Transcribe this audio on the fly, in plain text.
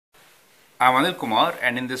I'm Anil Kumar,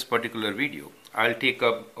 and in this particular video I'll take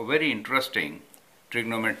up a very interesting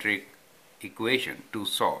trigonometric equation to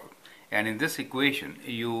solve, and in this equation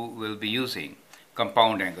you will be using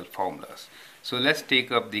compound angle formulas. So let's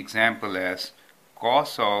take up the example as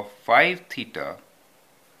cos of 5 theta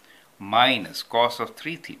minus cos of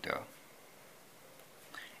 3 theta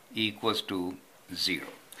equals to 0.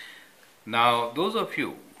 Now those of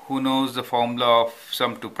you who knows the formula of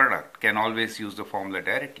sum to product can always use the formula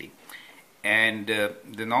directly, and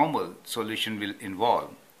the normal solution will involve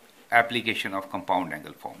application of compound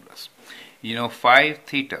angle formulas. 5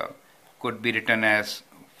 theta could be written as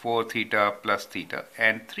 4 theta plus theta,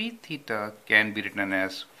 and 3 theta can be written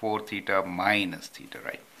as 4 theta minus theta,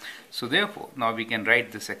 right? So therefore now we can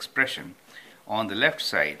write this expression on the left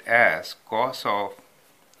side as cos of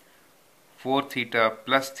 4 theta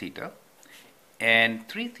plus theta and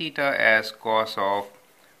 3 theta as cos of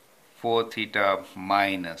 4 theta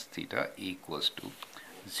minus theta equals to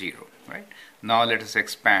 0, right? Now let us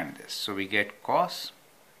expand this. So we get cos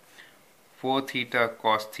 4 theta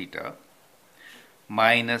cos theta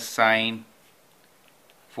minus sine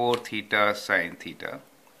 4 theta sine theta,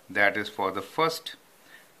 that is for the first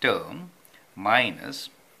term, minus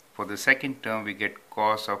for the second term we get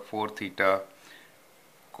cos of 4 theta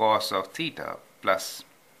cos of theta plus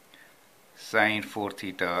sine 4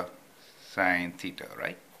 theta sine theta,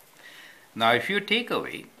 right? Now if you take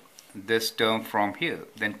away this term from here,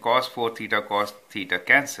 then cos 4 theta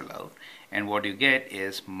cancel out, and what you get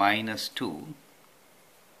is minus 2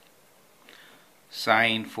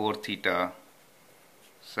 sine 4 theta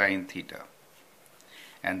sine theta,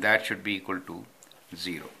 and that should be equal to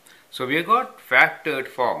 0. So we have got factored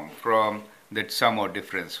form from that sum or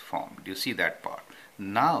difference form. Do you see that part?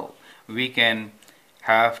 Now we can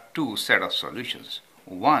have two set of solutions.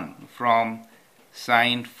 One from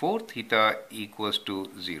sine 4 theta equals to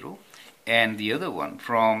 0, and the other one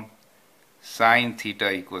from sine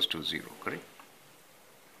theta equals to 0, correct?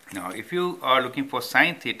 Now if you are looking for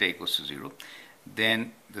sine theta equals to 0,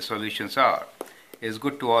 then the solutions are, it's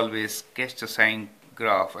good to always sketch the sine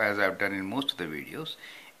graph as I've done in most of the videos,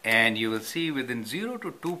 and you will see within 0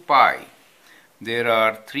 to 2 pi there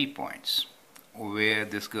are 3 points where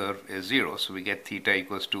this curve is 0. So we get theta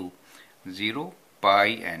equals to 0, pi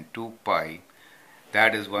and 2 pi.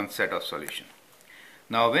 That is one set of solution.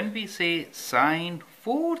 Now when we say sine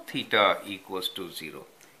 4 theta equals to 0,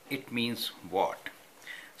 it means what?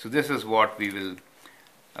 So this is what we will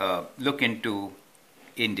look into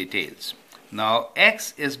in details. Now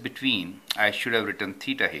x is between, I should have written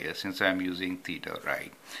theta here since I am using theta,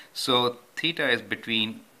 right? So theta is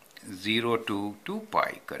between 0 to 2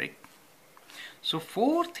 pi, correct? So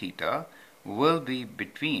 4 theta will be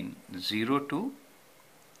between 0 to,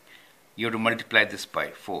 you have to multiply this by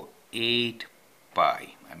 4, 8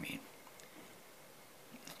 pi. I mean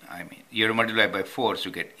you have to multiply by 4, so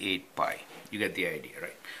you get 8 pi. You get the idea,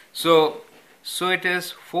 right? So it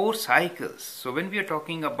is 4 cycles. So when we are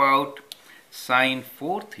talking about sine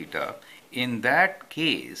 4 theta, in that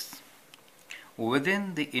case,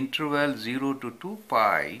 within the interval 0 to 2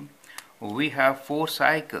 pi, we have 4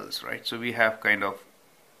 cycles, right? So we have kind of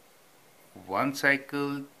 1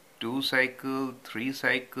 cycle, 2 cycle, 3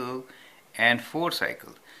 cycle, and 4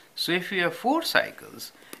 cycles. So if you have 4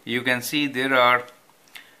 cycles, you can see there are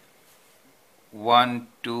 1,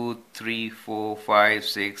 2, 3, 4, 5,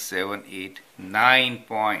 6, 7, 8, 9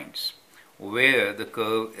 points where the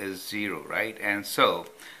curve is 0, right? And so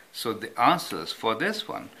the answers for this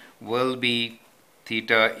one will be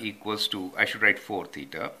theta equals to, I should write 4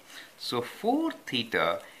 theta. So 4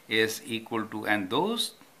 theta is equal to, and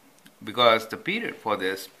those, because the period for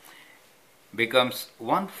this becomes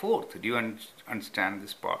 1/4. Do you understand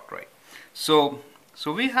this part, right? So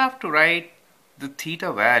we have to write the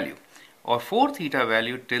theta value or 4 theta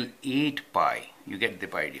value till 8 pi. You get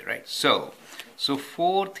the idea, right? So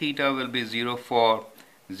 4 theta will be 0 for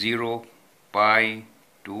 0, pi,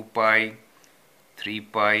 2 pi, 3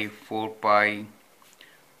 pi, 4 pi,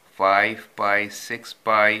 5 pi, 6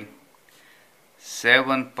 pi,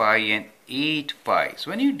 7 pi, and 8 pi.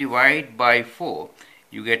 So when you divide by 4,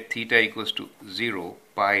 you get theta equals to 0,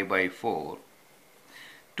 pi by 4.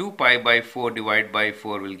 2 pi by 4 divided by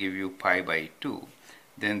 4 will give you pi by 2.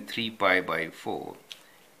 Then 3 pi by 4,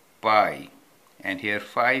 pi, and here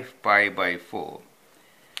 5 pi by 4.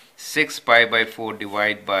 6 pi by 4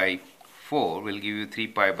 divided by 4 will give you 3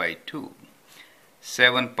 pi by 2.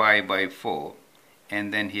 7 pi by 4,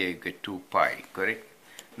 and then here you get 2 pi, correct?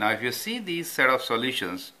 Now if you see these set of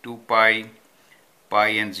solutions, 2 pi, pi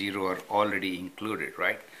and 0 are already included,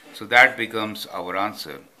 right? So that becomes our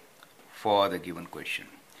answer for the given question.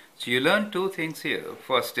 So you learn two things here.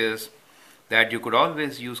 First is that you could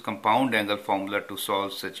always use compound angle formula to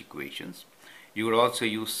solve such equations. You would also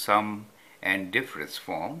use sum and difference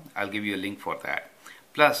form. I'll give you a link for that.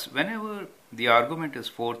 Plus, whenever the argument is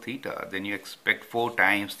 4 theta, then you expect 4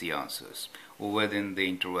 times the answers within the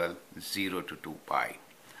interval 0 to 2 pi.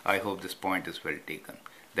 I hope this point is well taken.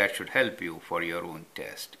 That should help you for your own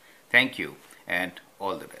test. Thank you and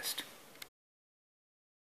all the best.